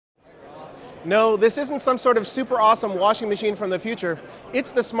No, this isn't some sort of super awesome washing machine from the future.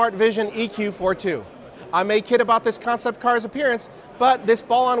 It's the smart Vision EQ ForTwo. I may kid about this concept car's appearance, but this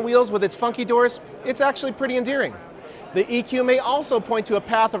ball on wheels with its funky doors, it's actually pretty endearing. The EQ may also point to a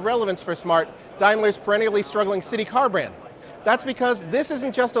path of relevance for Smart, Daimler's perennially struggling city car brand. That's because this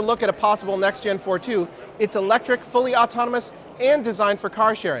isn't just a look at a possible next-gen ForTwo, it's electric, fully autonomous, and designed for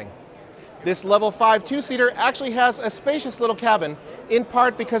car sharing. This level 5 two-seater actually has a spacious little cabin, in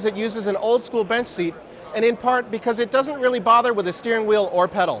part because it uses an old-school bench seat, and in part because it doesn't really bother with a steering wheel or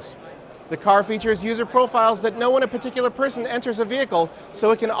pedals. The car features user profiles that know when a particular person enters a vehicle,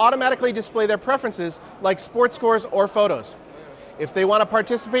 so it can automatically display their preferences, like sports scores or photos. If they want to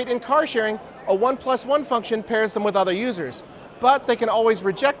participate in car sharing, a 1+1 function pairs them with other users, but they can always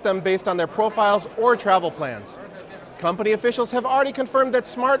reject them based on their profiles or travel plans. Company officials have already confirmed that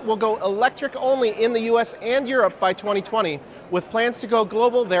Smart will go electric only in the US and Europe by 2020, with plans to go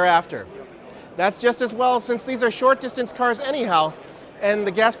global thereafter. That's just as well, since these are short distance cars anyhow, and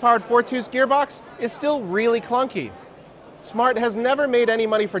the gas-powered ForTwo's gearbox is still really clunky. Smart has never made any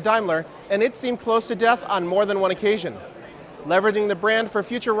money for Daimler, and it seemed close to death on more than one occasion. Leveraging the brand for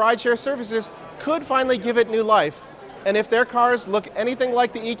future rideshare services could finally give it new life, and if their cars look anything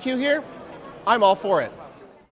like the EQ here, I'm all for it.